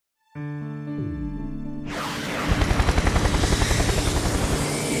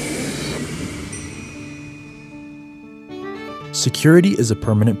Security is a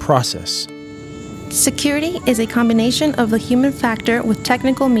permanent process. Security is a combination of the human factor with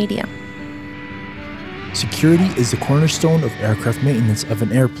technical media. Security is the cornerstone of aircraft maintenance of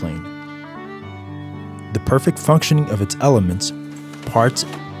an airplane. The perfect functioning of its elements, parts,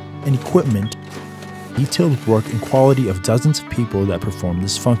 and equipment, detailed work and quality of dozens of people that perform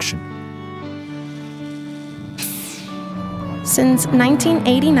this function. Since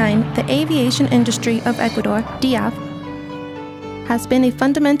 1989, the Aviation Industry of Ecuador, DIAF, has been a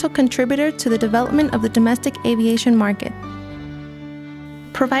fundamental contributor to the development of the domestic aviation market,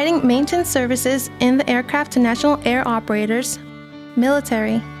 providing maintenance services in the aircraft to national air operators,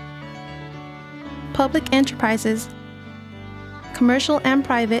 military, public enterprises, commercial and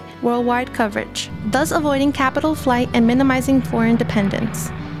private, worldwide coverage, thus avoiding capital flight and minimizing foreign dependence.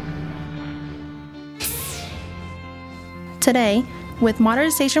 Today, with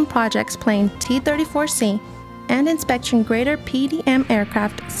modernization projects plane T-34C and inspection greater PDM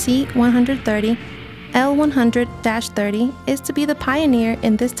aircraft C-130, L-100-30 is to be the pioneer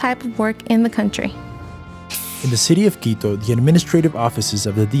in this type of work in the country. In the city of Quito, the administrative offices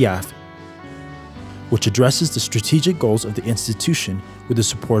of the DIAF, which addresses the strategic goals of the institution with the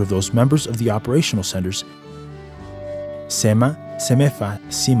support of those members of the operational centers, SEMA, SEMEFA,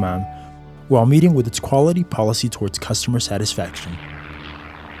 CIMAM, while meeting with its quality policy towards customer satisfaction.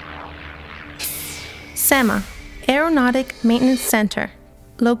 SEMA, Aeronautic Maintenance Center,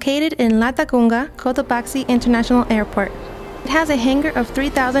 located in Latacunga, Cotopaxi International Airport. It has a hangar of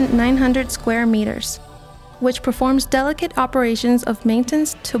 3,900 square meters, which performs delicate operations of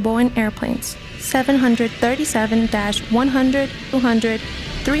maintenance to Boeing airplanes 737-100, 200,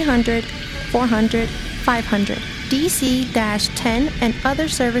 300, 400, 500, DC-10 and other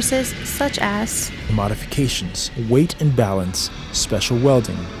services such as modifications, weight and balance, special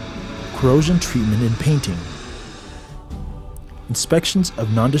welding, corrosion treatment and painting, inspections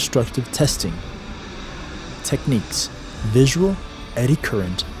of non-destructive testing, techniques, visual, eddy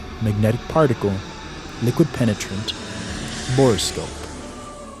current, magnetic particle, liquid penetrant, borescope.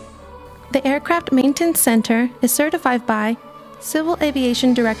 The Aircraft Maintenance Center is certified by Civil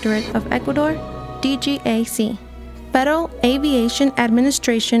Aviation Directorate of Ecuador, DGAC, Federal Aviation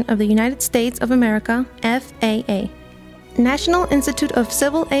Administration of the United States of America, FAA, National Institute of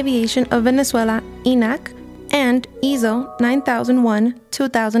Civil Aviation of Venezuela, INAC, and ISO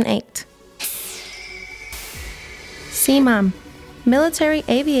 9001-2008. CIMAM, Military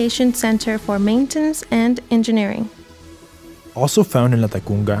Aviation Center for Maintenance and Engineering. Also found in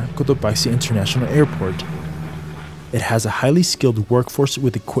Latacunga, Cotopaxi International Airport, it has a highly skilled workforce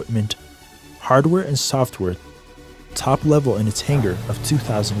with equipment, hardware and software, top level in its hangar of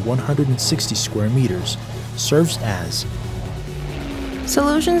 2,160 square meters, serves as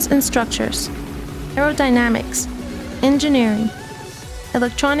Solutions and Structures, Aerodynamics, Engineering,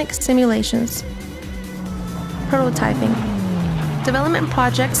 Electronic Simulations, Prototyping, Development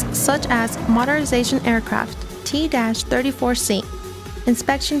projects such as Modernization Aircraft T-34C,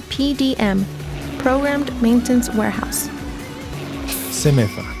 Inspection PDM, Programmed Maintenance Warehouse.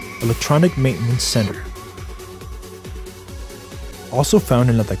 SEMEFA, Electronic Maintenance Center. Also found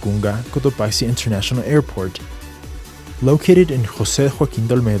in Latacunga, Cotopaxi International Airport, located in José Joaquín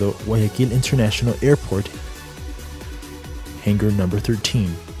de Olmedo, Guayaquil International Airport, Hangar Number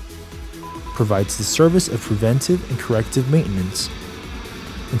 13. Provides the service of preventive and corrective maintenance,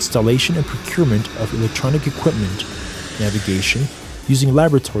 installation and procurement of electronic equipment, navigation, using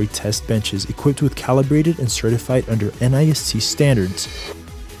laboratory test benches equipped with calibrated and certified under NIST standards,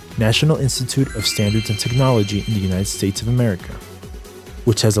 National Institute of Standards and Technology in the United States of America,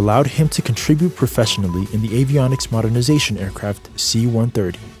 which has allowed him to contribute professionally in the avionics modernization aircraft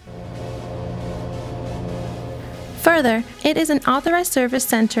C-130. Further, it is an authorized service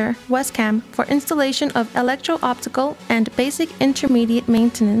center, WESCAM, for installation of electro-optical and basic intermediate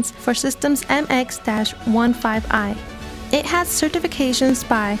maintenance for systems MX-15I. It has certifications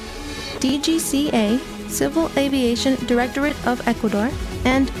by DGCA, Civil Aviation Directorate of Ecuador,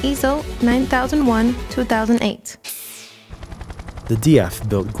 and ISO 9001-2008. The DIAF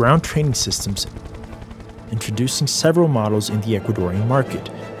built ground training systems, introducing several models in the Ecuadorian market,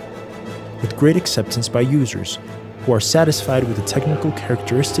 with great acceptance by users, who are satisfied with the technical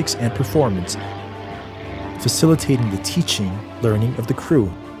characteristics and performance, facilitating the teaching, learning of the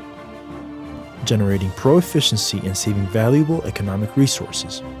crew, generating pro-efficiency and saving valuable economic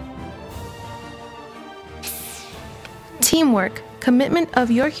resources. Teamwork, commitment of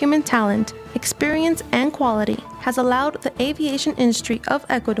your human talent, experience, and quality has allowed the Aviation Industry of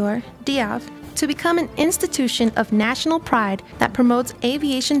Ecuador, DIAF, to become an institution of national pride that promotes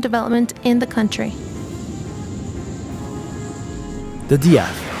aviation development in the country. The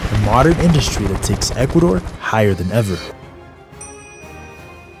DIAF, a modern industry that takes Ecuador higher than ever.